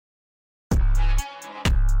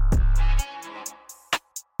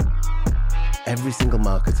every single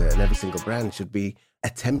marketer and every single brand should be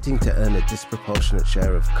attempting to earn a disproportionate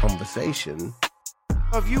share of conversation.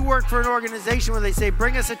 If you work for an organization where they say,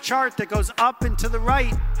 bring us a chart that goes up and to the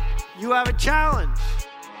right, you have a challenge.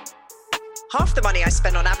 Half the money I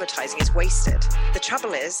spend on advertising is wasted. The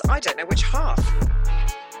trouble is, I don't know which half.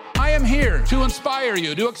 I am here to inspire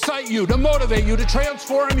you, to excite you, to motivate you, to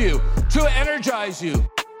transform you, to energize you.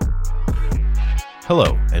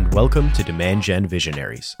 Hello, and welcome to Demand Gen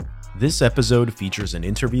Visionaries. This episode features an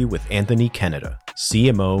interview with Anthony Kennada,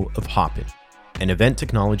 CMO of Hopin, an event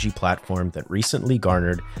technology platform that recently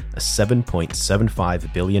garnered a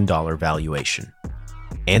 $7.75 billion valuation.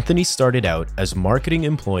 Anthony started out as marketing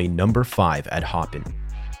employee number 5 at Hopin,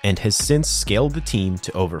 and has since scaled the team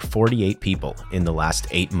to over 48 people in the last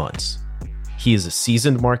 8 months. He is a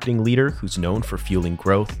seasoned marketing leader who's known for fueling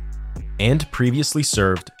growth, and previously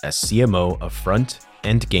served as CMO of Front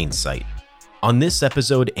and Gainsight. On this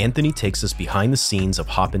episode, Anthony takes us behind the scenes of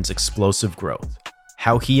Hopin's explosive growth,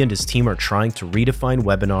 how he and his team are trying to redefine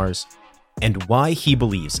webinars, and why he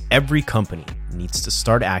believes every company needs to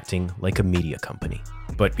start acting like a media company.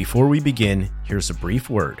 But before we begin, here's a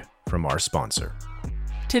brief word from our sponsor.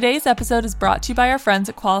 Today's episode is brought to you by our friends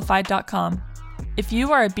at Qualified.com. If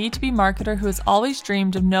you are a B2B marketer who has always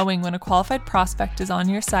dreamed of knowing when a qualified prospect is on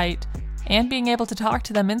your site and being able to talk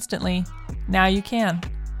to them instantly, now you can.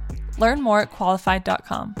 Learn more at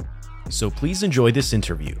Qualified.com. So please enjoy this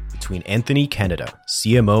interview between Anthony Kennada,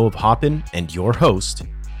 CMO of Hopin, and your host,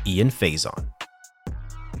 Ian Faison.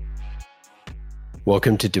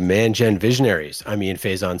 Welcome to Demand Gen Visionaries. I'm Ian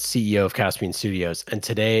Faison, CEO of Caspian Studios, and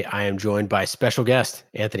today I am joined by special guest,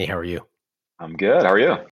 Anthony. How are you? I'm good. How are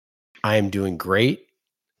you? I am doing great.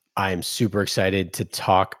 I am super excited to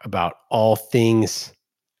talk about all things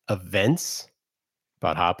events,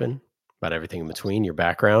 about Hopin, about everything in between, your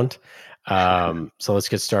background. So let's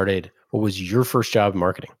get started. What was your first job in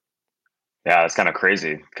marketing? Yeah, it's kind of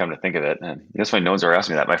crazy, come to think of it. And that's why no one's ever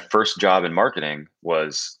asked me that. My first job in marketing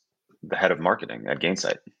was the head of marketing at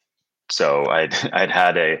Gainsight. So I'd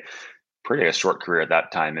had a short career at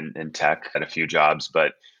that time in tech, had a few jobs,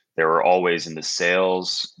 but they were always in the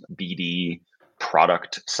sales, BD,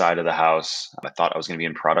 product side of the house. I thought I was going to be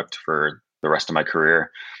in product for the rest of my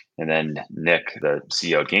career. And then Nick, the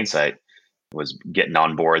CEO at Gainsight, was getting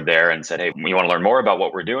on board there and said, hey, we want to learn more about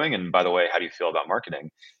what we're doing. And by the way, how do you feel about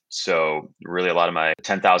marketing? So really a lot of my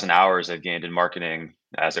 10,000 hours I've gained in marketing,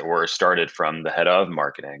 as it were, started from the head of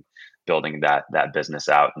marketing, building that business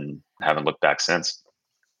out, and haven't looked back since.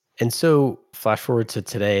 And so flash forward to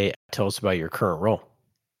today, tell us about your current role.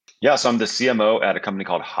 Yeah, so I'm the CMO at a company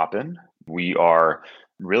called Hopin. We are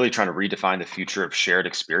really trying to redefine the future of shared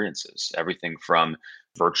experiences, everything from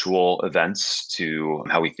virtual events to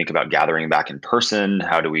how we think about gathering back in person.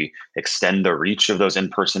 How do we extend the reach of those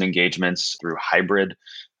in-person engagements through hybrid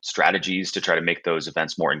strategies to try to make those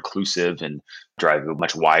events more inclusive and drive a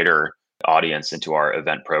much wider audience into our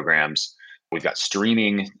event programs. We've got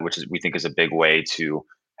streaming, which we think is a big way to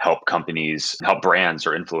help brands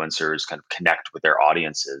or influencers kind of connect with their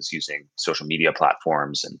audiences using social media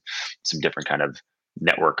platforms and some different kind of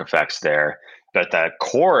network effects there. But at the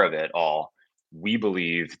core of it all, we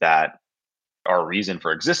believe that our reason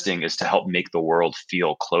for existing is to help make the world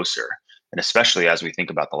feel closer. And especially as we think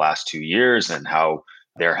about the last 2 years and how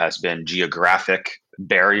there has been geographic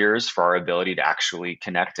barriers for our ability to actually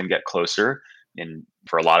connect and get closer. And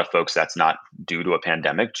for a lot of folks, that's not due to a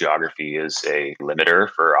pandemic. Geography is a limiter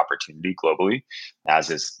for opportunity globally, as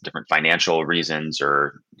is different financial reasons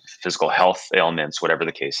or physical health ailments, whatever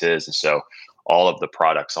the case is. And so all of the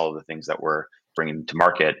products, all of the things that we're bringing to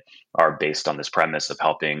market are based on this premise of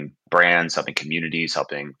helping brands, helping communities,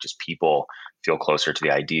 helping just people feel closer to the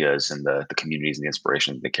ideas and the communities and the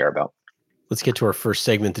inspiration that they care about. Let's get to our first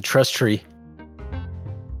segment, the trust tree.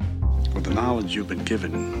 With the knowledge you've been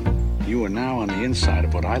given, you are now on the inside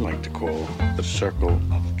of what I like to call the circle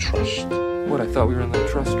of trust. What, I thought we were in the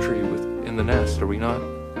trust tree in the nest, are we not?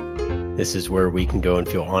 This is where we can go and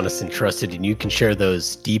feel honest and trusted, and you can share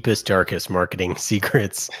those deepest, darkest marketing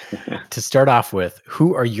secrets. To start off with,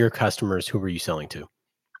 who are your customers? Who are you selling to?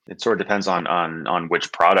 It sort of depends on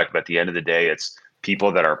which product, but at the end of the day, it's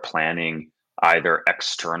people that are planning either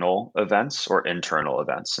external events or internal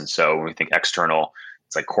events. And so when we think external,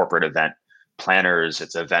 it's like corporate event planners,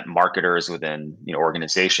 it's event marketers within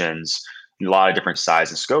organizations, a lot of different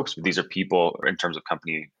size and scopes. But these are people in terms of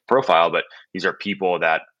company profile, but these are people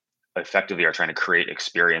that effectively are trying to create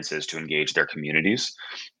experiences to engage their communities.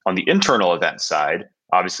 On the internal event side,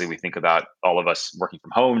 obviously we think about all of us working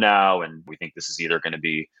from home now, and we think this is either going to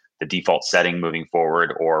be the default setting moving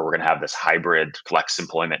forward, or we're going to have this hybrid flex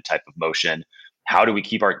employment type of motion. How do we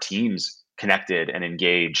keep our teams connected and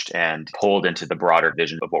engaged and pulled into the broader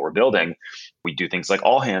vision of what we're building. We do things like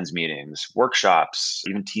all hands meetings, workshops,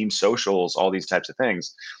 even team socials, all these types of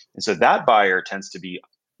things. And so that buyer tends to be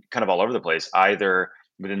kind of all over the place, either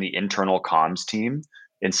within the internal comms team.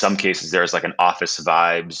 In some cases, there's like an office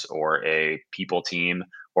vibes or a people team,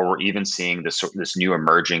 or we're even seeing this new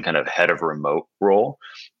emerging kind of head of remote role.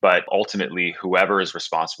 But ultimately, whoever is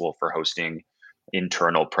responsible for hosting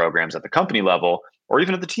internal programs at the company level, or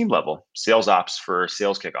even at the team level, sales ops for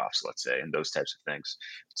sales kickoffs, let's say, and those types of things.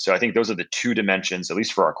 So I think those are the two dimensions, at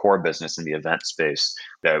least for our core business in the event space,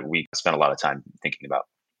 that we spend a lot of time thinking about.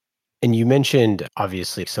 And you mentioned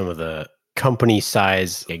obviously some of the company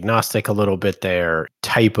size agnostic a little bit there,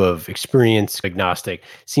 type of experience agnostic.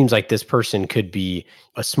 Seems like this person could be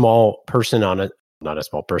a small person on not a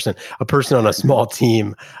small person, a person on a small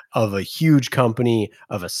team of a huge company,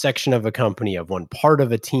 of a section of a company, of one part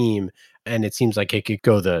of a team. And it seems like it could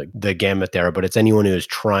go the gamut there, but it's anyone who is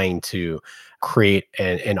trying to create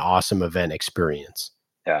an awesome event experience.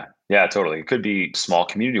 Yeah, totally. It could be small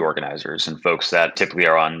community organizers and folks that typically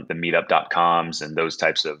are on the meetup.coms and those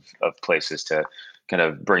types of places to kind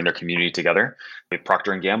of bring their community together. We have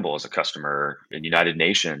Procter & Gamble as a customer, in United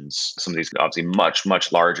Nations, some of these obviously much,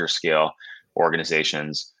 much larger scale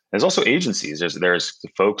organizations. There's also agencies. There's the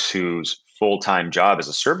folks whose full-time job as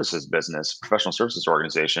a services business, professional services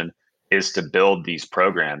organization, is to build these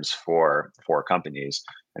programs for companies.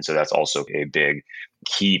 And so that's also a big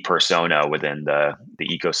key persona within the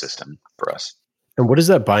ecosystem for us. And what does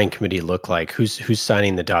that buying committee look like? Who's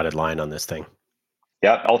signing the dotted line on this thing?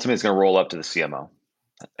 Yeah, ultimately it's going to roll up to the CMO.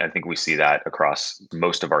 I think we see that across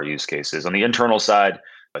most of our use cases. On the internal side,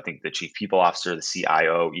 I think the chief people officer, the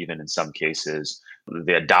CIO, even in some cases,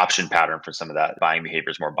 the adoption pattern for some of that buying behavior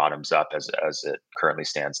is more bottoms up as it currently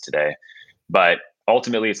stands today. But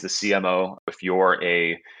ultimately, it's the CMO. If you're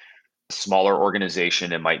a smaller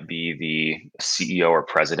organization, it might be the CEO or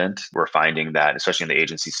president. We're finding that, especially on the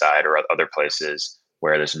agency side or other places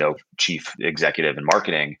where there's no chief executive in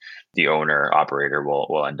marketing, the owner operator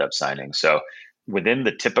will end up signing. So within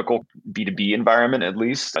the typical B2B environment, at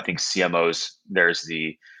least, I think CMOs, there's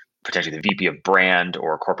potentially the VP of brand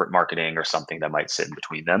or corporate marketing or something that might sit in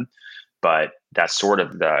between them. But that's sort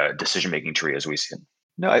of the decision-making tree as we see it.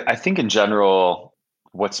 No, I think in general,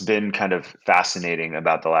 what's been kind of fascinating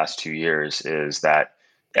about the last 2 years is that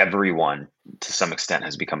everyone, to some extent,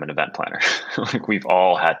 has become an event planner. Like we've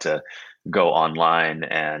all had to go online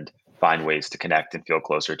and find ways to connect and feel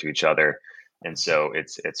closer to each other. And so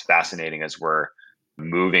it's fascinating as we're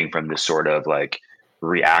moving from this sort of like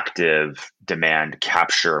reactive demand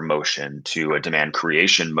capture motion to a demand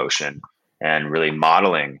creation motion, and really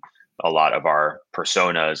modeling a lot of our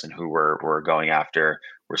personas and who we're going after.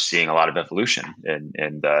 We're seeing a lot of evolution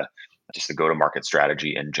in just the go-to-market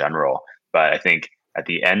strategy in general. But I think at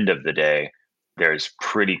the end of the day, there's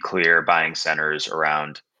pretty clear buying centers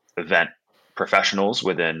around event professionals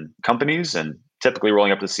within companies, and typically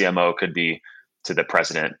rolling up to the CMO could be to the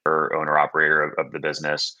president or owner operator of the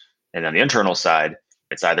business. And on the internal side,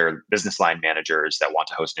 it's either business line managers that want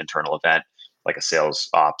to host an internal event, like a sales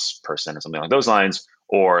ops person or something along those lines,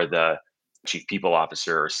 or the chief people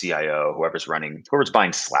officer or CIO, whoever's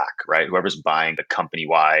buying Slack, right? Whoever's buying the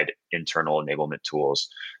company-wide internal enablement tools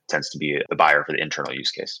tends to be the buyer for the internal use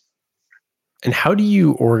case. And how do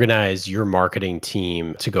you organize your marketing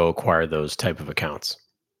team to go acquire those type of accounts?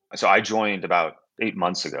 So I joined about 8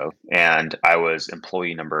 months ago, and I was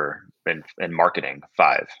employee number in marketing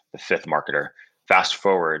 5, the 5th marketer. Fast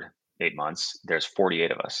forward 8 months, there's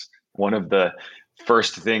 48 of us. One of the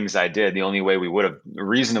first things I did, the only way we would have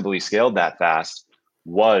reasonably scaled that fast,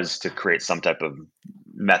 was to create some type of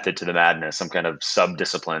method to the madness, some kind of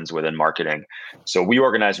sub-disciplines within marketing. So we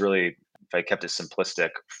organize really, if I kept it simplistic,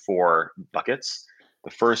 4 buckets.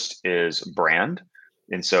 The first is brand.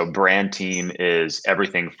 And so brand team is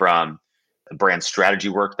everything from the brand strategy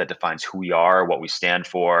work that defines who we are, what we stand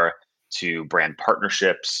for, to brand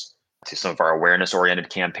partnerships, to some of our awareness-oriented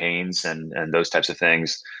campaigns and those types of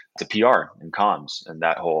things, to PR and comms, and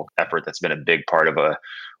that whole effort that's been a big part of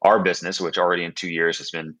our business, which already in 2 years has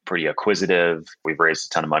been pretty acquisitive. We've raised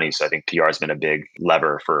a ton of money, so I think PR has been a big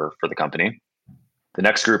lever for the company. The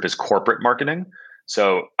next group is corporate marketing.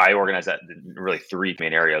 So I organize that in really 3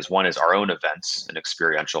 main areas. 1 is our own events and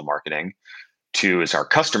experiential marketing. 2 is our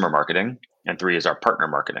customer marketing. And 3 is our partner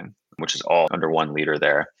marketing, which is all under one leader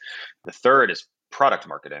there. The third is product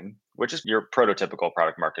marketing, which is your prototypical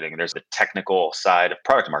product marketing. And there's the technical side of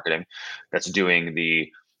product marketing that's doing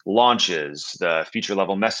the launches, the feature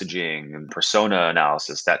level messaging and persona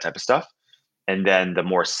analysis, that type of stuff. And then the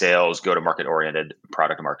more sales, go-to-market oriented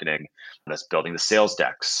product marketing, that's building the sales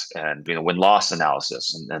decks and doing the win-loss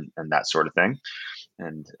analysis and that sort of thing.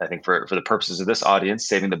 And I think for the purposes of this audience,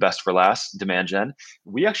 saving the best for last, demand gen,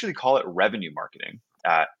 we actually call it revenue marketing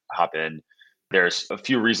at Hopin. There's a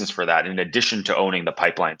few reasons for that. In addition to owning the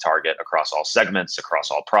pipeline target across all segments, across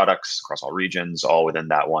all products, across all regions, all within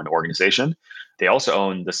that one organization, they also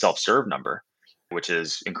own the self-serve number, which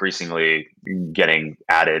is increasingly getting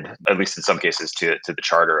added, at least in some cases, to the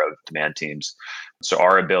charter of demand teams. So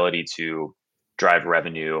our ability to drive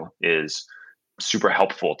revenue is super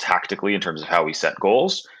helpful tactically in terms of how we set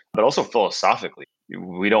goals, but also philosophically.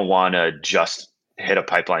 We don't want to just hit a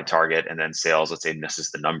pipeline target and then sales, let's say,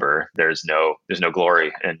 misses the number. There's no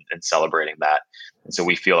glory in celebrating that. And so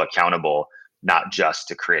we feel accountable not just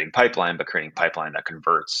to creating pipeline, but creating pipeline that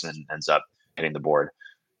converts and ends up hitting the board.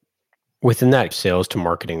 Within that sales to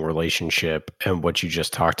marketing relationship and what you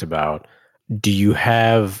just talked about, do you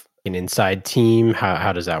have an inside team?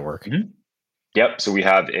 How does that work? Mm-hmm. Yep. So we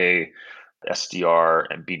have a SDR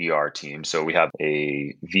and BDR team. So we have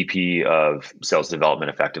a VP of sales development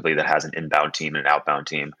effectively that has an inbound team and an outbound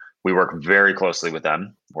team. We work very closely with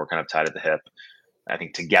them. We're kind of tied at the hip. I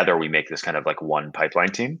think together we make this kind of like one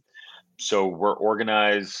pipeline team. So we're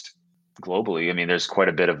organized globally. I mean, there's quite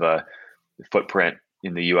a bit of a footprint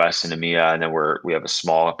in the US and EMEA, and then we have a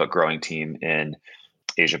small but growing team in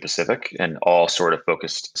Asia Pacific, and all sort of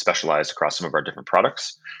focused, specialized across some of our different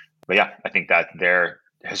products. But yeah, I think that they're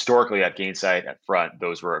historically at Gainsight at front,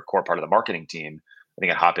 those were a core part of the marketing team. I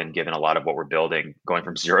think at Hopin, given a lot of what we're building, going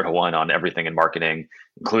from 0 to 1 on everything in marketing,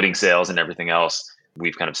 including sales and everything else,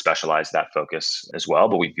 we've kind of specialized that focus as well.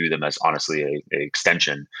 But we view them as honestly a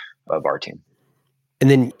extension of our team. And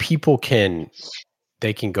then people can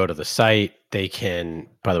go to the site. They can,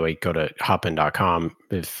 by the way, go to hopin.com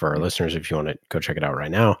for our listeners, if you want to go check it out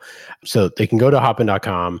right now. So they can go to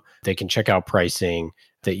hopin.com. They can check out pricing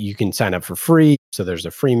that you can sign up for free. So there's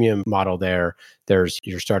a freemium model there. There's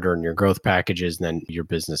your starter and your growth packages, and then your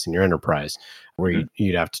business and your enterprise, where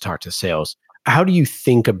you'd have to talk to sales. How do you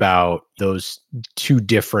think about those two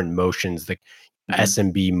different motions, the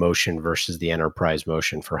SMB motion versus the enterprise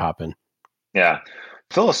motion for Hopin? Yeah.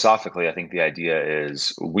 Philosophically, I think the idea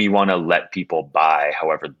is we want to let people buy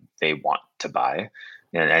however they want to buy.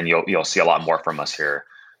 And you'll see a lot more from us here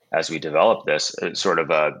as we develop this. It's sort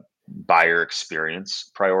of a buyer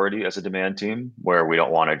experience priority as a demand team, where we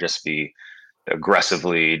don't want to just be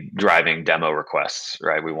aggressively driving demo requests,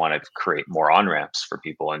 right? We want to create more on-ramps for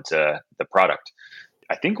people into the product.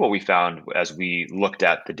 I think what we found as we looked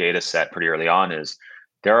at the data set pretty early on is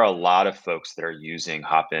there are a lot of folks that are using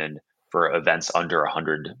Hopin for events under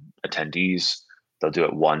 100 attendees. They'll do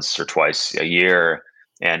it once or twice a year.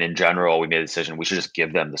 And in general, we made a decision we should just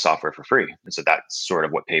give them the software for free. And so that's sort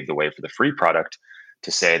of what paved the way for the free product,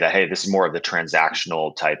 to say that, hey, this is more of the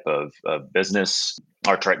transactional type of business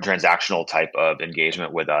or transactional type of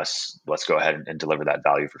engagement with us. Let's go ahead and deliver that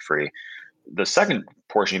value for free. The second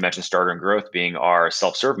portion you mentioned, starter and growth, being our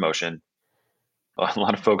self-serve motion. A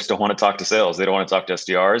lot of folks don't want to talk to sales. They don't want to talk to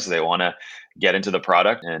SDRs. They want to get into the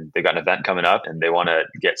product, and they've got an event coming up and they want to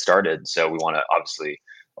get started. So we want to obviously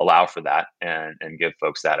allow for that and give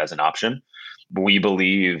folks that as an option. We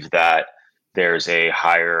believe that there's a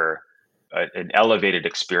higher, an elevated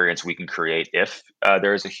experience we can create if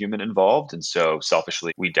there is a human involved. And so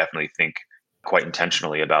selfishly, we definitely think quite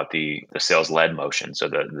intentionally about the sales-led motion. So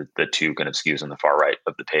the two kind of skews on the far right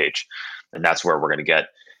of the page. And that's where we're going to get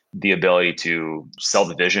the ability to sell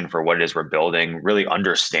the vision for what it is we're building, really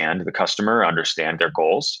understand the customer, understand their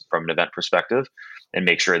goals from an event perspective, and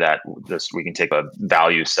make sure that we can take a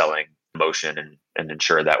value selling motion and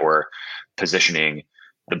ensure that we're positioning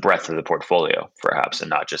the breadth of the portfolio, perhaps, and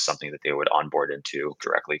not just something that they would onboard into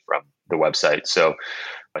directly from the website. So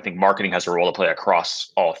I think marketing has a role to play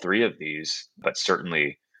across all three of these, but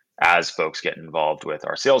certainly as folks get involved with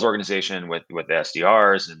our sales organization, with the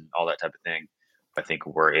SDRs and all that type of thing, I think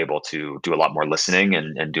we're able to do a lot more listening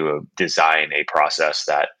and design a process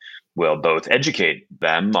that will both educate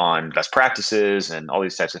them on best practices and all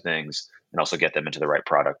these types of things, and also get them into the right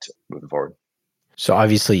product moving forward. So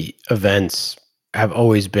obviously events have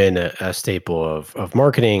always been a staple of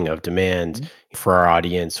marketing, of demand for our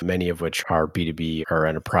audience, many of which are B2B or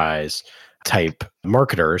enterprise type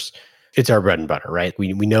marketers. It's our bread and butter, right?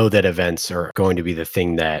 We know that events are going to be the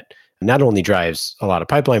thing that not only drives a lot of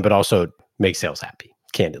pipeline, but also makes sales happy,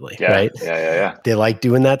 candidly, right? Yeah. They like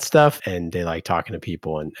doing that stuff and they like talking to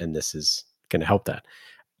people, and this is going to help that.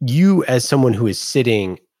 You, as someone who is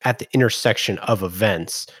sitting at the intersection of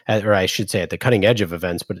events, or I should say at the cutting edge of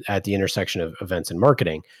events, but at the intersection of events and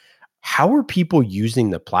marketing, How are people using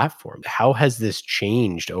the platform? How has this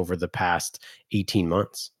changed over the past 18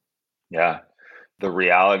 months? Yeah.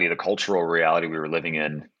 The cultural reality we were living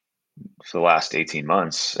in for the last 18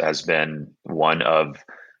 months has been one of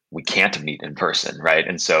we can't meet in person, right?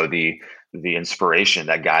 And so the inspiration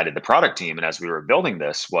that guided the product team and as we were building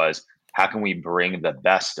this was how can we bring the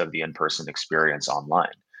best of the in-person experience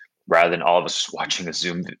online rather than all of us watching a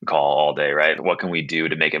Zoom call all day, right? What can we do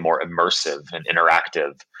to make it more immersive and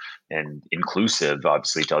interactive and inclusive,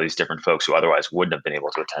 obviously, to all these different folks who otherwise wouldn't have been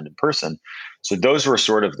able to attend in person? So those were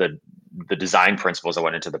sort of the design principles that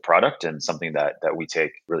went into the product and something that we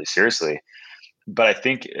take really seriously. But I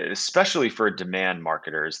think especially for demand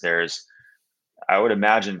marketers, I would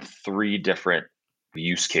imagine three different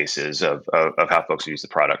use cases of how folks use the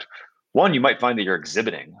product. One, you might find that you're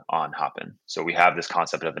exhibiting on Hopin. So we have this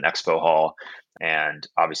concept of an expo hall, and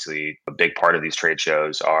obviously a big part of these trade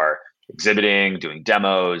shows are exhibiting, doing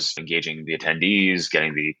demos, engaging the attendees,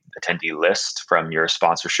 getting the attendee list from your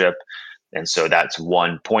sponsorship. And so that's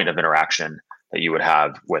one point of interaction that you would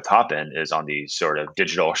have with Hopin is on the sort of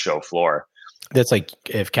digital show floor. That's like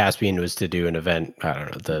if Caspian was to do an event, I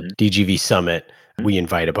don't know, the DGV Summit, we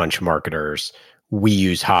invite a bunch of marketers. We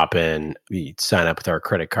use Hopin. We sign up with our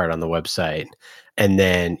credit card on the website. And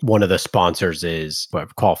then one of the sponsors is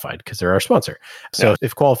Qualified because they're our sponsor. So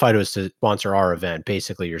if Qualified was to sponsor our event,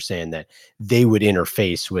 basically you're saying that they would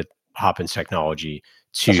interface with Hopin's technology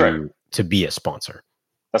to be a sponsor.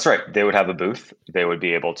 That's right. They would have a booth. They would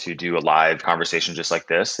be able to do a live conversation just like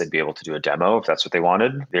this. They'd be able to do a demo if that's what they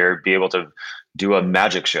wanted. They'd be able to do a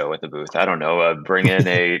magic show at the booth. I don't know, bring in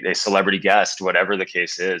a celebrity guest, whatever the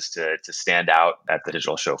case is, to stand out at the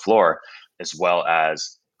digital show floor, as well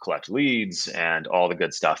as collect leads and all the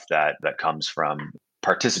good stuff that comes from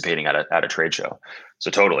participating at a trade show. So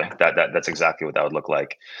totally, that's exactly what that would look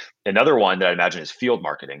like. Another one that I imagine is field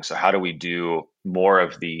marketing. So how do we do more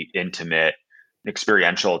of the intimate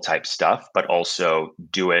experiential type stuff, but also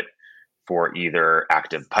do it for either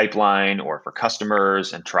active pipeline or for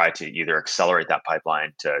customers and try to either accelerate that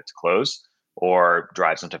pipeline to close or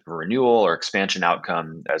drive some type of renewal or expansion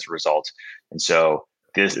outcome as a result. And so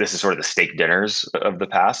this is sort of the steak dinners of the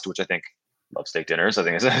past, which I think love steak dinners. I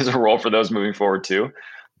think is a role for those moving forward too.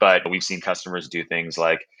 But we've seen customers do things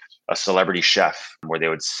like a celebrity chef where they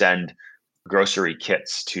would send grocery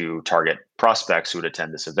kits to target prospects who would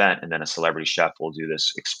attend this event. And then a celebrity chef will do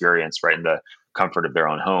this experience right in the comfort of their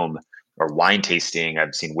own home. Or wine tasting.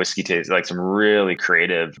 I've seen whiskey tasting, like some really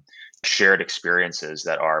creative shared experiences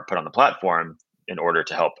that are put on the platform in order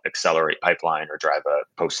to help accelerate pipeline or drive a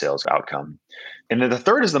post-sales outcome. And then the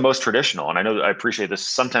third is the most traditional. And I know that I appreciate this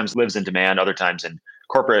sometimes lives in demand, other times in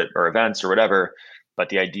corporate or events or whatever. But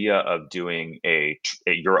the idea of doing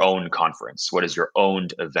your own conference, what is your own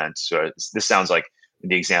event? So this sounds like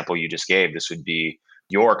the example you just gave. This would be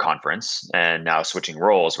your conference and now switching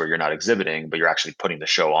roles where you're not exhibiting, but you're actually putting the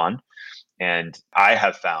show on. And I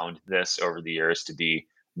have found this over the years to be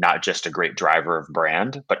not just a great driver of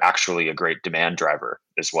brand, but actually a great demand driver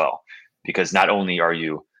as well. Because not only are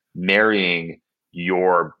you marrying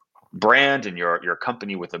your brand and your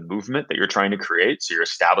company with a movement that you're trying to create, so you're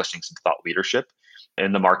establishing some thought leadership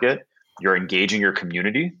in the market, you're engaging your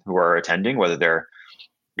community who are attending, whether they're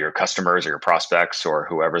your customers or your prospects or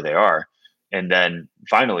whoever they are. And then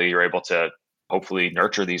finally, you're able to hopefully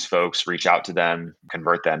nurture these folks, reach out to them,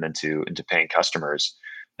 convert them into paying customers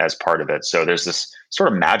as part of it. So there's this sort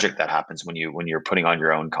of magic that happens when you're putting on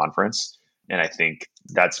your own conference. And I think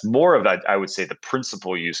that's more of I would say the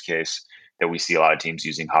principal use case that we see a lot of teams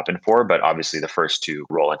using Hopin for, but obviously the first to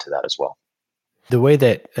roll into that as well. The way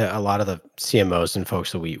that a lot of the CMOs and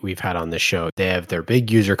folks that we've had on this show, they have their big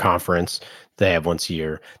user conference they have once a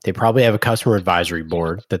year. They probably have a customer advisory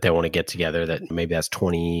board that they want to get together that maybe that's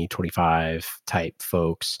 20, 25 type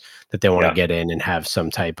folks that they want to get in and have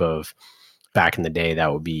some type of, back in the day,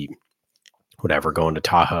 that would be whatever, going to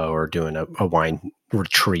Tahoe or doing a wine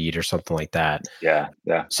retreat or something like that. Yeah.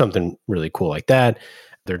 Something really cool like that.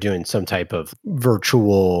 They're doing some type of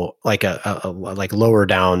virtual, like a lower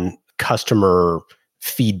down customer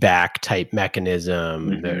feedback type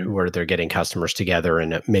mechanism where they're getting customers together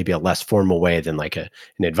in maybe a less formal way than like an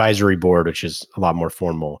advisory board, which is a lot more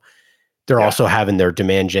formal. They're also having their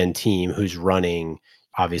demand gen team who's running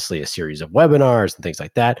obviously a series of webinars and things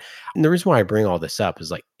like that. And the reason why I bring all this up is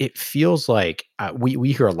like, it feels like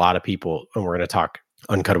we hear a lot of people, and we're going to talk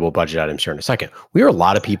uncuttable budget items here in a second. We hear a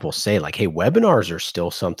lot of people say like, hey, webinars are still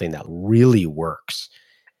something that really works.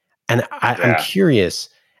 And I'm curious,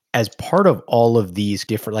 as part of all of these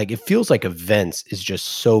different, like, it feels like events is just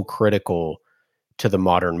so critical to the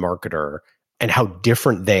modern marketer. and how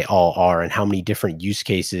different they all are and how many different use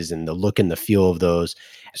cases and the look and the feel of those,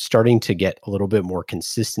 starting to get a little bit more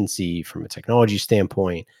consistency from a technology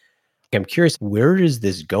standpoint. I'm curious, where is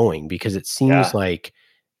this going? Because it seems like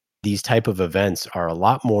these type of events are a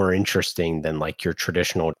lot more interesting than like your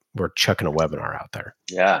traditional, we're chucking a webinar out there.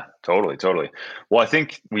 Yeah, totally. Well, I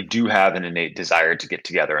think we do have an innate desire to get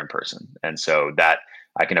together in person. And so that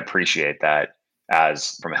I can appreciate that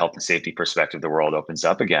as from a health and safety perspective, the world opens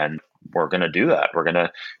up again. We're going to do that. We're going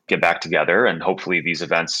to get back together, and hopefully these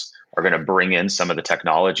events are going to bring in some of the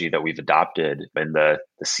technology that we've adopted in the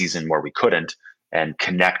season where we couldn't, and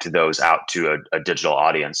connect those out to a digital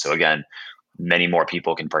audience. So again, many more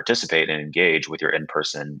people can participate and engage with your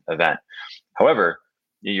in-person event. However,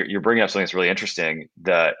 you're bringing up something that's really interesting,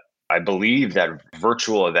 that I believe that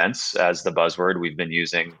virtual events, as the buzzword we've been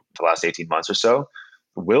using for the last 18 months or so,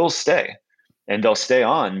 will stay. And they'll stay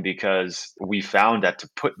on because we found that to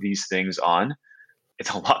put these things on,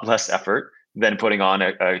 it's a lot less effort than putting on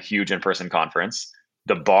a huge in-person conference.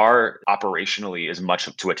 The bar operationally is much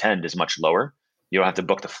lower. You don't have to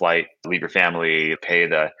book the flight, leave your family, pay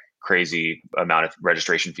the crazy amount of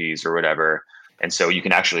registration fees or whatever. And so you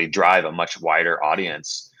can actually drive a much wider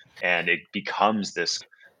audience, and it becomes this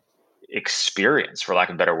experience, for lack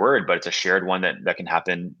of a better word, but it's a shared one that can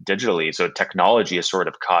happen digitally. So technology is sort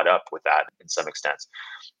of caught up with that in some extent.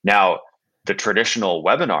 Now, the traditional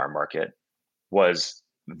webinar market was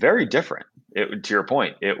very different. To your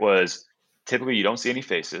point, it was typically you don't see any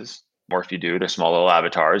faces, or if you do, they're small little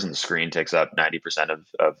avatars and the screen takes up 90%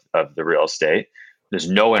 of the real estate. There's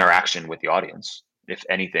no interaction with the audience. If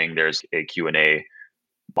anything, there's a Q&A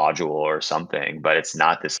module or something, but it's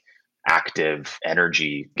not this active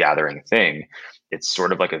energy gathering thing. It's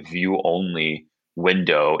sort of like a view only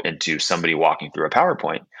window into somebody walking through a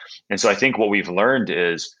PowerPoint. And so I think what we've learned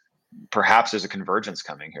is perhaps there's a convergence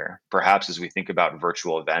coming here. Perhaps as we think about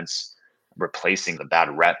virtual events replacing the bad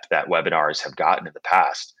rep that webinars have gotten in the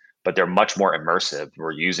past, but they're much more immersive.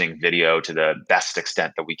 We're using video to the best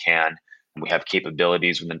extent that we can. We have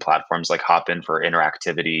capabilities within platforms like Hopin for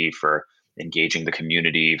interactivity, for engaging the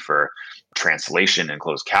community, for translation and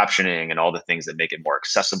closed captioning, and all the things that make it more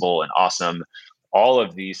accessible and awesome. All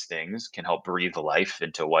of these things can help breathe life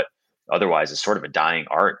into what otherwise is sort of a dying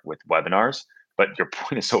art with webinars. But your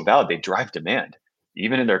point is so valid. They drive demand.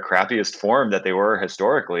 Even in their crappiest form that they were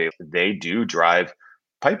historically, they do drive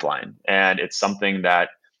pipeline. And it's something that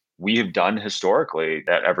we have done historically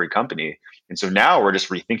at every company. And so now we're just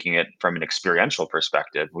rethinking it from an experiential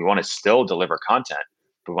perspective. We want to still deliver content.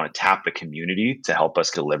 We want to tap the community to help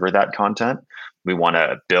us deliver that content. We want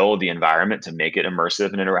to build the environment to make it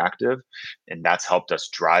immersive and interactive. And that's helped us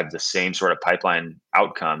drive the same sort of pipeline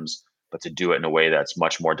outcomes, but to do it in a way that's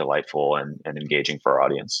much more delightful and engaging for our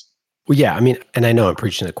audience. Well, yeah, I mean, and I know I'm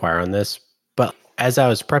preaching to the choir on this, but as I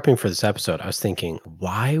was prepping for this episode, I was thinking,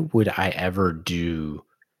 why would I ever do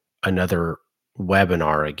another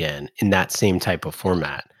webinar again in that same type of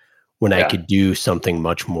format when I could do something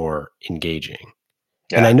much more engaging?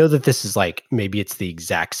 Yeah. And I know that this is like, maybe it's the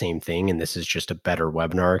exact same thing and this is just a better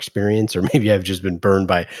webinar experience, or maybe I've just been burned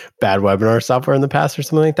by bad webinar software in the past or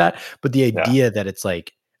something like that. But the idea that it's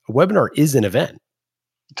like a webinar is an event.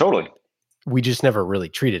 Totally. We just never really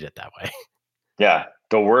treated it that way. Yeah.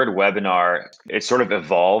 The word webinar, it sort of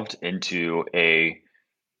evolved into a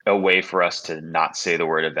way for us to not say the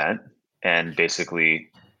word event and basically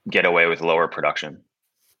get away with lower production.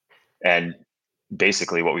 And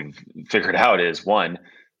basically what we've figured out is, one,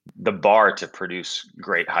 the bar to produce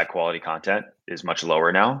great high quality content is much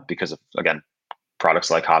lower now because of, again,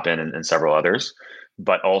 products like Hopin and several others,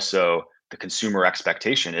 but also the consumer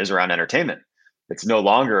expectation is around entertainment. It's no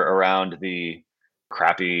longer around the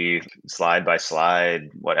crappy slide by slide,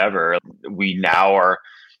 whatever. We now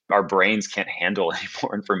our brains can't handle any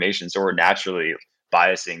more information. So we're naturally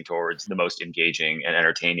biasing towards the most engaging and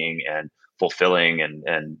entertaining and fulfilling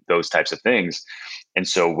and those types of things. And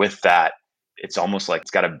so with that, it's almost like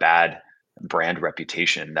it's got a bad brand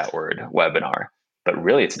reputation, that word webinar, but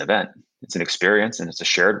really it's an event. It's an experience and it's a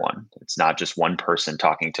shared one. It's not just one person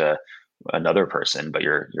talking to another person, but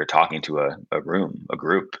you're talking to a room, a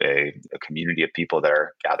group, a community of people that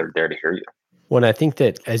are gathered there to hear you. Well, I think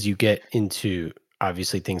that as you get into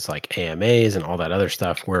obviously things like AMAs and all that other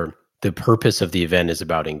stuff, where the purpose of the event is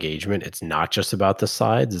about engagement, it's not just about the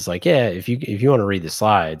slides. It's like, yeah, if you want to read the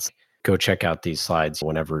slides, go check out these slides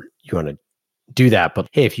whenever you want to do that. But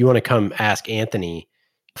hey, if you want to come ask Anthony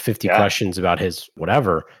 50 questions about his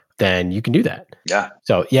whatever, then you can do that. Yeah.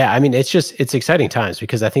 So yeah, I mean, it's exciting times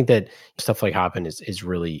because I think that stuff like Hopin is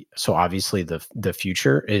really, so obviously the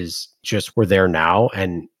future is just, we're there now.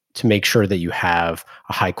 And to make sure that you have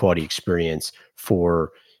a high quality experience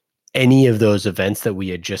for any of those events that we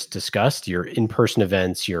had just discussed, your in-person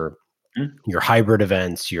events, your hybrid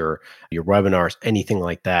events, your webinars, anything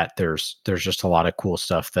like that. There's just a lot of cool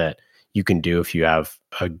stuff that you can do if you have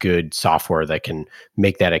a good software that can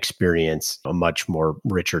make that experience a much more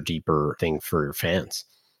richer, deeper thing for your fans.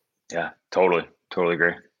 Yeah, totally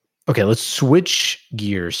agree. Okay, let's switch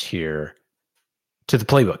gears here to the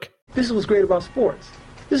playbook. This is what's great about sports.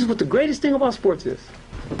 This is what the greatest thing about sports is.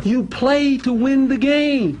 You play to win the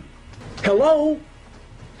game. Hello?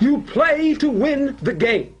 You play to win the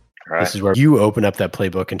game. Right. This is where you open up that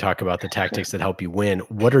playbook and talk about the tactics that help you win.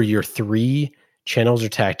 What are your 3 channels or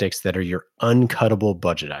tactics that are your uncuttable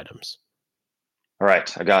budget items? All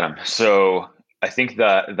right, I got them. So I think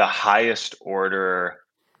the highest order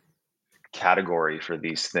category for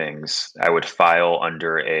these things, I would file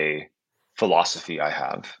under a philosophy I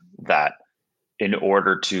have that in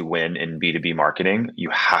order to win in B2B marketing, you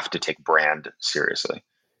have to take brand seriously,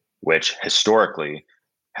 which historically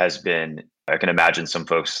has been, I can imagine some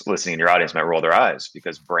folks listening in your audience might roll their eyes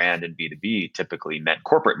because brand in B2B typically meant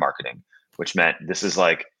corporate marketing, which meant this is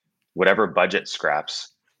like whatever budget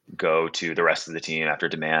scraps go to the rest of the team after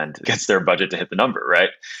demand gets their budget to hit the number, right?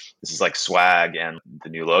 This is like swag and the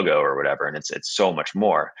new logo or whatever. And it's so much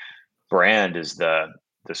more. Brand is the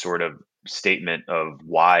sort of statement of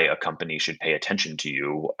why a company should pay attention to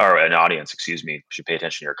you, or an audience, should pay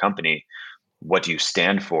attention to your company. What do you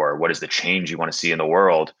stand for? What is the change you want to see in the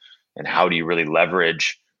world? And how do you really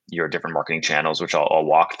leverage your different marketing channels, which I'll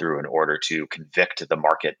walk through in order to convict the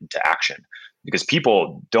market into action? Because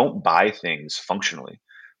people don't buy things functionally,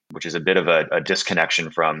 which is a bit of a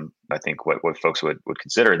disconnection from, I think, what folks would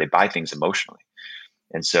consider. They buy things emotionally.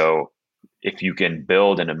 And so if you can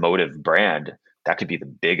build an emotive brand, that could be the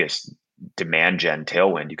biggest demand gen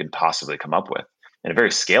tailwind you can possibly come up with, and a very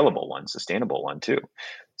scalable one, sustainable one too.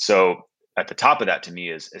 So at the top of that to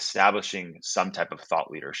me is establishing some type of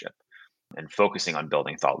thought leadership and focusing on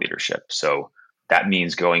building thought leadership. So that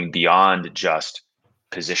means going beyond just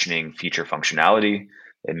positioning feature functionality.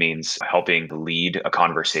 It means helping lead a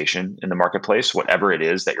conversation in the marketplace, whatever it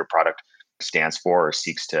is that your product stands for or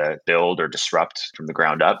seeks to build or disrupt from the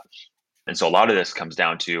ground up. And so a lot of this comes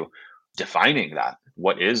down to defining that.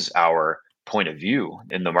 What is our point of view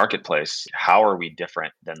in the marketplace? How are we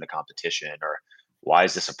different than the competition? Or why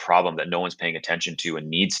is this a problem that no one's paying attention to and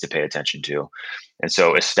needs to pay attention to? And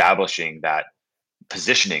so establishing that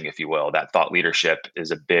positioning, if you will, that thought leadership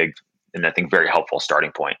is a big, and I think very helpful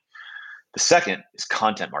starting point. The second is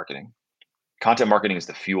content marketing. Content marketing is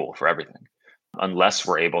the fuel for everything. Unless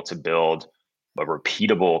we're able to build a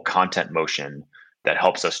repeatable content motion that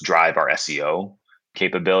helps us drive our SEO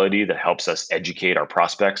capability, that helps us educate our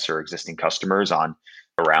prospects or existing customers on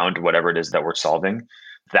around whatever it is that we're solving,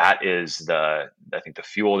 that is I think the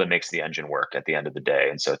fuel that makes the engine work at the end of the day.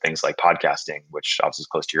 And so things like podcasting, which obviously is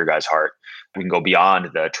close to your guys' heart, we can go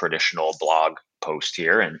beyond the traditional blog post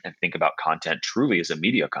here and think about content truly as a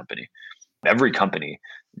media company. Every company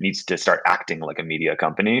needs to start acting like a media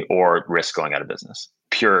company or risk going out of business.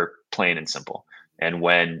 Pure, plain and simple. And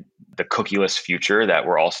when the cookieless future that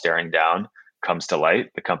we're all staring down comes to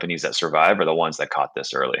light, the companies that survive are the ones that caught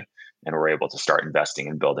this early and were able to start investing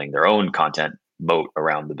in building their own content moat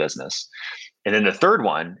around the business. And then the third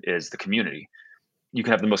one is the community. You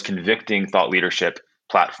can have the most convicting thought leadership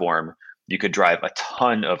platform. You could drive a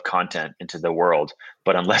ton of content into the world,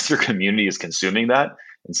 but unless your community is consuming that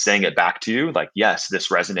and saying it back to you, like, yes, this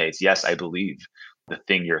resonates. Yes, I believe the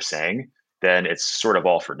thing you're saying, then it's sort of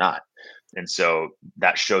all for naught. And so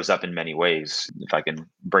that shows up in many ways. If I can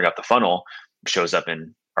bring up the funnel, it shows up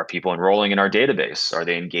in, are people enrolling in our database? Are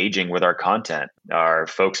they engaging with our content? Are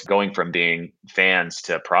folks going from being fans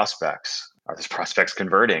to prospects? Are those prospects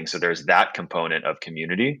converting? So there's that component of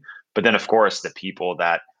community. But then, of course, the people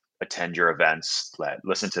that attend your events, that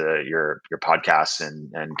listen to your podcasts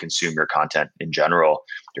and consume your content in general,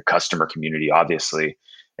 your customer community, obviously.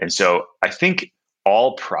 And so I think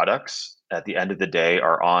all products at the end of the day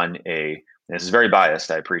are on this is very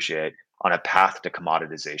biased, I appreciate, on a path to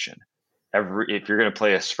commoditization. If you're going to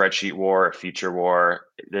play a spreadsheet war, a feature war,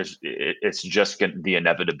 it's just the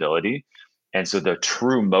inevitability. And so the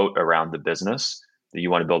true moat around the business that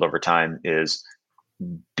you want to build over time is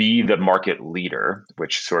be the market leader,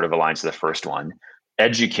 which sort of aligns to the first one,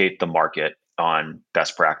 educate the market on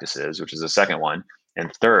best practices, which is the second one.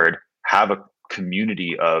 And third, have a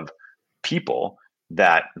community of people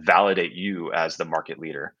that validate you as the market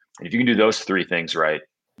leader. And if you can do those three things right,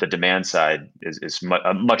 the demand side is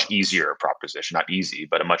a much easier proposition, not easy,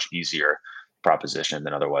 but a much easier proposition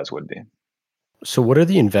than otherwise would be. So what are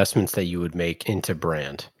the investments that you would make into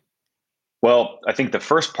brand? Well, I think the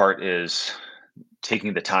first part is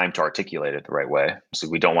taking the time to articulate it the right way. So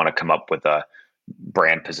we don't want to come up with a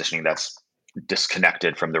brand positioning that's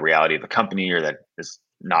disconnected from the reality of the company or that is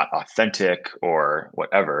not authentic or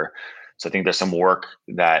whatever. So I think there's some work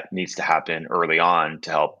that needs to happen early on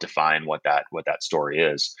to help define what that story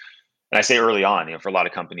is. And I say early on, for a lot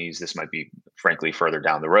of companies, this might be frankly further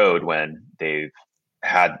down the road when they've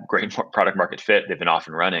had great product market fit, they've been off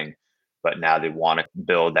and running, but now they want to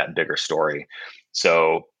build that bigger story.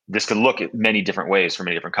 So this can look at many different ways for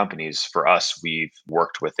many different companies. For us, we've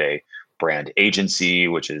worked with a brand agency,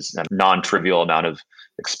 which is a non-trivial amount of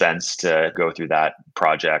expense to go through that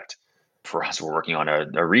project. For us, we're working on a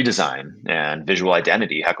redesign and visual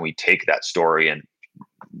identity. How can we take that story and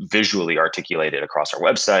visually articulate it across our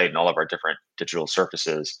website and all of our different digital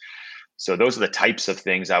surfaces? So those are the types of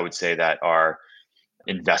things I would say that are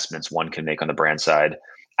investments one can make on the brand side.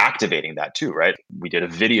 Activating that too, right? We did a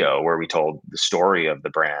video where we told the story of the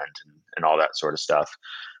brand and all that sort of stuff.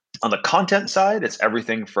 On the content side, it's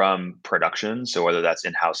everything from production. So whether that's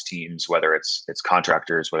in-house teams, whether it's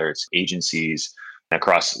contractors, whether it's agencies,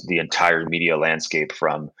 across the entire media landscape,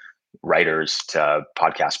 from writers to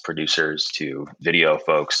podcast producers to video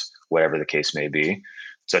folks, whatever the case may be.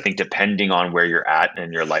 So I think depending on where you're at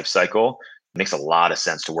in your life cycle, it makes a lot of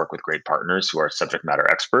sense to work with great partners who are subject matter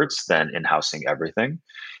experts than in-housing everything.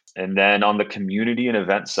 And then on the community and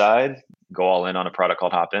event side, go all in on a product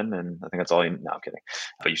called Hopin. And I think that's all no, I'm kidding,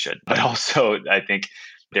 but you should. But also, I think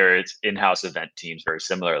there's in-house event teams very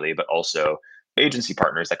similarly, but also agency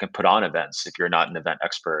partners that can put on events. If you're not an event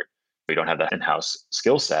expert, you don't have that in-house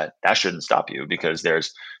skill set, that shouldn't stop you, because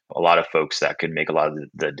there's a lot of folks that can make a lot of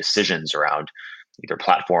the decisions around either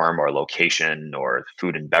platform or location or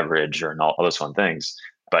food and beverage or all those fun things.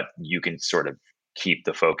 But you can sort of keep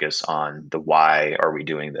the focus on the why are we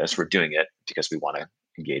doing this? We're doing it because we want to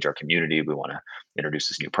engage our community. We want to introduce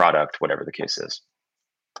this new product, whatever the case is.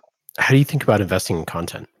 How do you think about investing in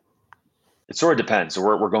content? It sort of depends. So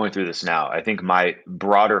we're going through this now. I think my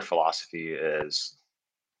broader philosophy is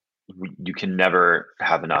you can never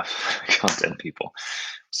have enough content people.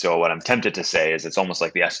 So what I'm tempted to say is it's almost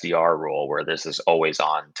like the SDR rule, where there's this always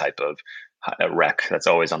on type of rec that's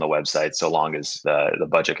always on the website, so long as the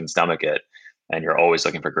budget can stomach it, and you're always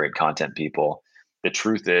looking for great content people. The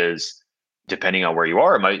truth is, depending on where you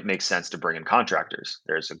are, it might make sense to bring in contractors.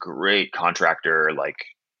 There's a great contractor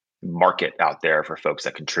market out there for folks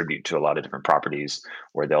that contribute to a lot of different properties,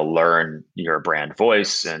 where they'll learn your brand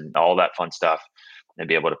voice and all that fun stuff and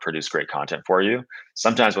be able to produce great content for you.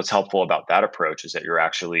 Sometimes what's helpful about that approach is that you're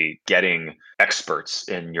actually getting experts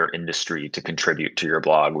in your industry to contribute to your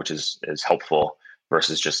blog, which is helpful,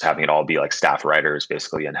 versus just having it all be like staff writers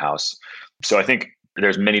basically in-house. So I think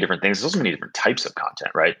there's many different things. There's also many different types of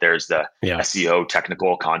content, right? There's the SEO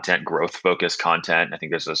technical content, growth focused content. I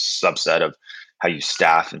think there's a subset of how you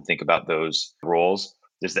staff and think about those roles.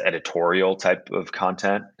 There's the editorial type of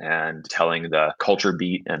content and telling the culture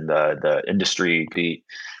beat and the industry beat.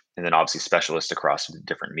 And then obviously specialists across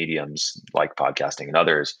different mediums like podcasting and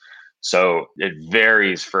others. So it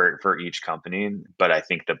varies for each company. But I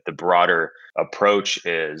think that the broader approach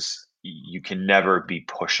is you can never be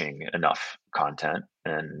pushing enough content.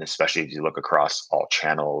 And especially if you look across all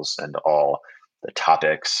channels and all the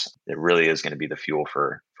topics, it really is going to be the fuel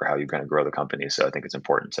for how you're going to grow the company. So I think it's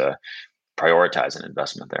important to prioritize an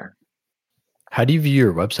investment there. How do you view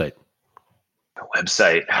your website? The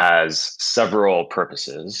website has several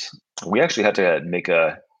purposes. We actually had to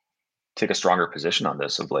take a stronger position on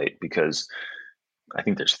this of late, because I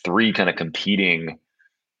think there's three kind of competing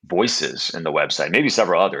voices in the website, maybe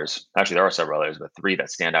several others. Actually, there are several others, but three that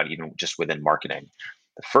stand out even just within marketing.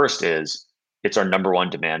 The first is it's our number one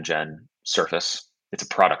demand gen surface. It's a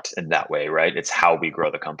product in that way, right? It's how we grow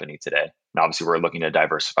the company today. And obviously, we're looking to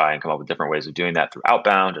diversify and come up with different ways of doing that through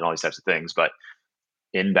outbound and all these types of things. But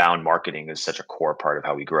inbound marketing is such a core part of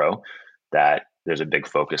how we grow that there's a big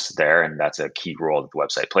focus there. And that's a key role that the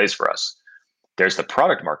website plays for us. There's the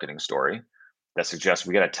product marketing story that suggests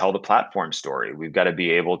we got to tell the platform story. We've got to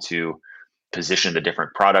be able to position the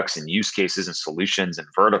different products and use cases and solutions and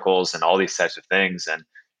verticals and all these types of things, and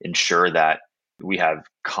ensure that we have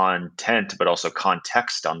content, but also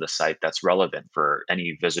context on the site that's relevant for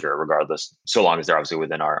any visitor, regardless, so long as they're obviously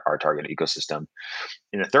within our target ecosystem.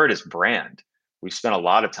 And the third is brand. We've spent a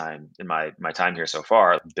lot of time in my time here so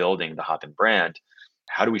far building the Hopin brand.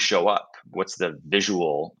 How do we show up? What's the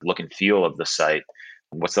visual look and feel of the site?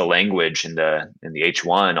 What's the language in the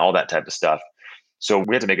H1, all that type of stuff. So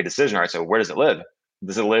we had to make a decision. All right, so where does it live?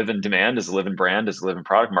 Does it live in demand? Does it live in brand? Does it live in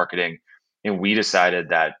product marketing? And we decided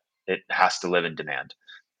that it has to live in demand,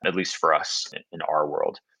 at least for us in our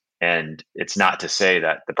world. And it's not to say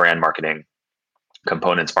that the brand marketing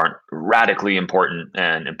components aren't radically important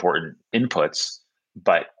and important inputs,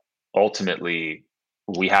 but ultimately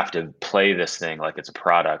we have to play this thing like it's a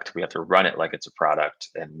product. We have to run it like it's a product,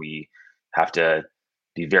 and we have to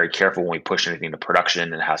be very careful when we push anything to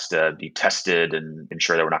production. It has to be tested and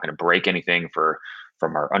ensure that we're not going to break anything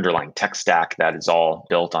from our underlying tech stack that is all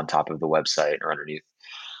built on top of the website or underneath.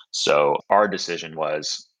 So our decision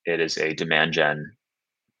was, it is a demand gen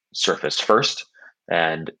surface first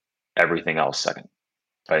and everything else second.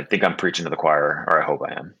 I think I'm preaching to the choir, or I hope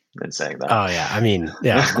I am, in saying that. Oh yeah. I mean,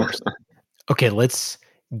 yeah, of course. Okay, let's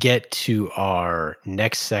get to our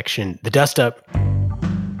next section, the dust up.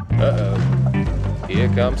 Uh-oh. Here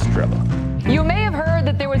comes trouble. You may have heard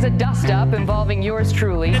that there was a dust-up involving yours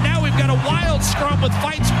truly. And now we've got a wild scrum with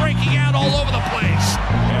fights breaking out all over the place.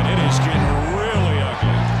 And it is getting really ugly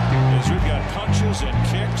as we've got punches and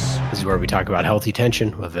kicks. This is where we talk about healthy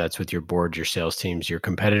tension, whether that's with your board, your sales teams, your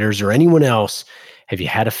competitors, or anyone else. Have you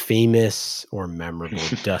had a famous or memorable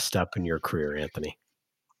dust-up in your career, Anthony?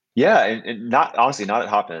 Yeah, and not honestly, not at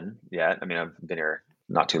Hopin yet. I mean, I've been here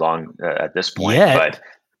not too long at this point, but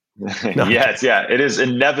no. it is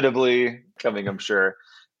inevitably coming, I'm sure.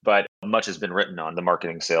 But much has been written on the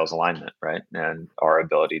marketing sales alignment, right? And our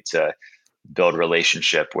ability to build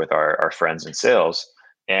relationship with our friends in sales.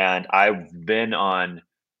 And I've been on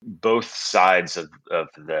both sides of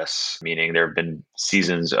this, meaning there have been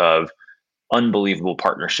seasons of unbelievable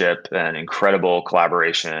partnership and incredible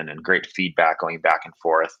collaboration and great feedback going back and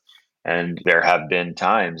forth. And there have been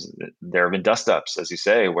times, there have been dust ups, as you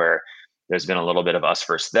say, where there's been a little bit of us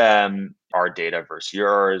versus them, our data versus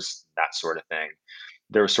yours, that sort of thing.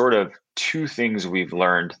 There are sort of two things we've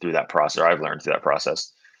learned through that process, or I've learned through that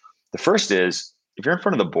process. The first is, if you're in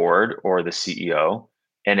front of the board or the CEO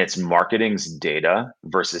and it's marketing's data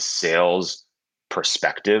versus sales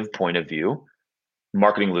perspective point of view,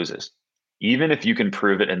 marketing loses. Even if you can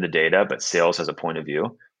prove it in the data, but sales has a point of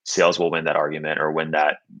view, sales will win that argument or win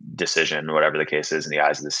that decision, whatever the case is, in the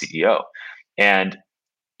eyes of the CEO. And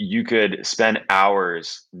you could spend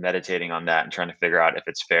hours meditating on that and trying to figure out if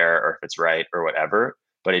it's fair or if it's right or whatever,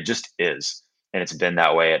 but it just is. And it's been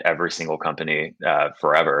that way at every single company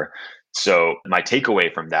forever. So my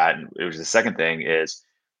takeaway from that, and it was the second thing, is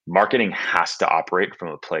marketing has to operate from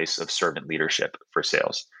a place of servant leadership for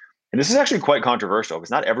sales. And this is actually quite controversial because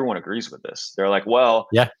not everyone agrees with this. They're like, well,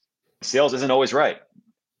 sales isn't always right.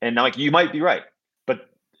 And now, like, you might be right, but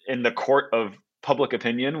in the court of public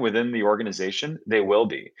opinion within the organization, they will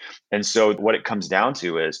be. And so what it comes down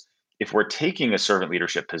to is, if we're taking a servant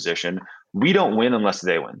leadership position, we don't win unless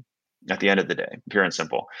they win at the end of the day, pure and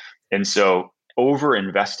simple. And so over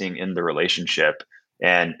investing in the relationship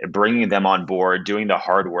and bringing them on board, doing the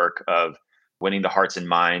hard work of winning the hearts and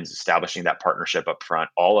minds, establishing that partnership up front,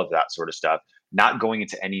 all of that sort of stuff, not going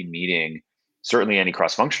into any meeting, certainly any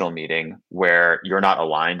cross-functional meeting, where you're not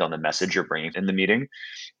aligned on the message you're bringing in the meeting.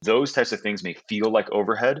 Those types of things may feel like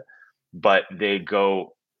overhead, but they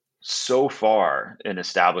go so far in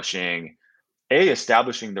establishing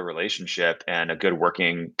the relationship and a good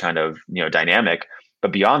working kind of dynamic.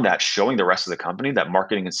 But beyond that, showing the rest of the company that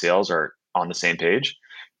marketing and sales are on the same page,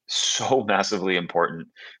 so massively important,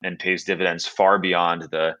 and pays dividends far beyond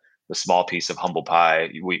the small piece of humble pie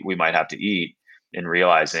we might have to eat, in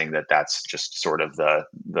realizing that that's just sort of the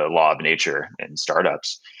law of nature in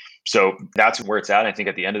startups. So that's where it's at. I think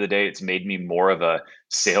at the end of the day, it's made me more of a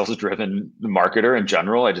sales-driven marketer in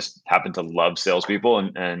general. I just happen to love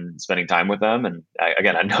salespeople and spending time with them. And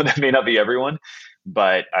I know that may not be everyone,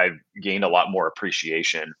 but I've gained a lot more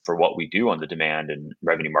appreciation for what we do on the demand and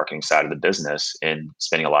revenue marketing side of the business and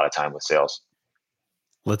spending a lot of time with sales.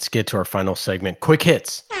 Let's get to our final segment, quick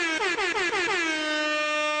hits.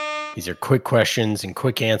 These are quick questions and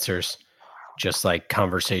quick answers, just like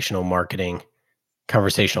conversational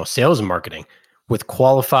sales and marketing. With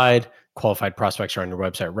Qualified prospects are on your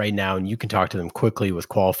website right now, and you can talk to them quickly with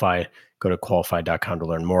Qualified. Go to qualified.com to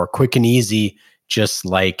learn more. Quick and easy, just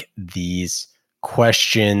like these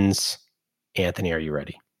questions. Anthony, are you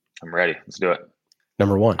ready? I'm ready. Let's do it.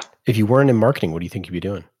 Number one, if you weren't in marketing, what do you think you'd be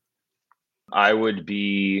doing? I would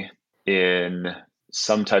be in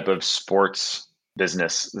some type of sports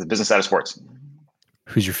business, the business side of sports.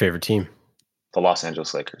 Who's your favorite team? The Los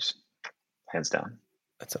Angeles Lakers, hands down.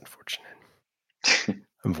 That's unfortunate.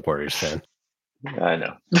 I'm a Warriors fan. I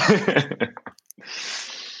know.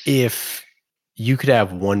 If you could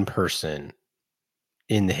have one person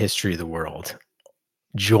in the history of the world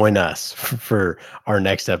join us for our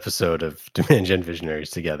next episode of Demand Gen Visionaries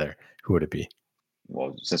together, who would it be?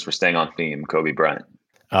 Well, since we're staying on theme, Kobe Bryant.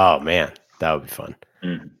 Oh man, that would be fun.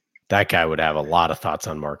 Mm. That guy would have a lot of thoughts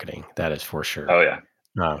on marketing. That is for sure. Oh,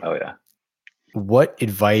 yeah. What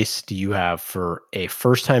advice do you have for a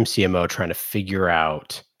first-time CMO trying to figure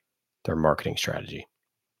out their marketing strategy?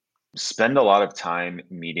 Spend a lot of time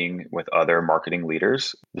meeting with other marketing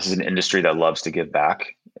leaders. This is an industry that loves to give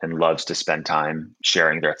back and loves to spend time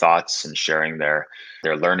sharing their thoughts and sharing their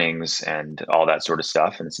learnings and all that sort of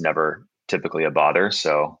stuff. And it's never typically a bother.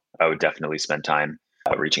 So I would definitely spend time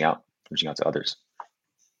reaching out to others.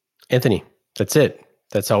 Anthony, that's it.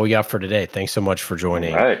 That's all we got for today. Thanks so much for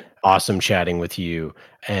joining. All right. Awesome chatting with you.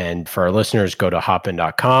 And for our listeners, go to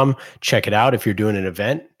hopin.com. Check it out. If you're doing an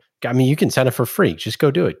event, I mean, you can sign up for free. Just go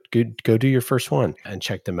do it. Go do your first one and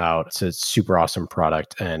check them out. It's a super awesome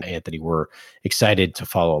product. And Anthony, we're excited to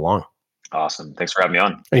follow along. Awesome. Thanks for having me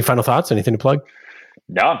on. Any final thoughts? Anything to plug?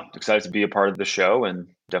 No, excited to be a part of the show, and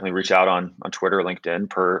definitely reach out on Twitter or LinkedIn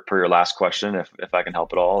per your last question if I can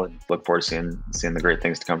help at all, and look forward to seeing the great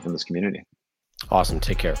things to come from this community. Awesome.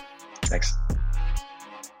 Take care. Thanks.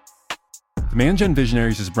 Demand Gen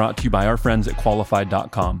Visionaries is brought to you by our friends at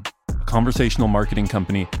Qualified.com, a conversational marketing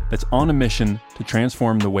company that's on a mission to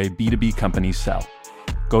transform the way B2B companies sell.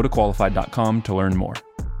 Go to Qualified.com to learn more.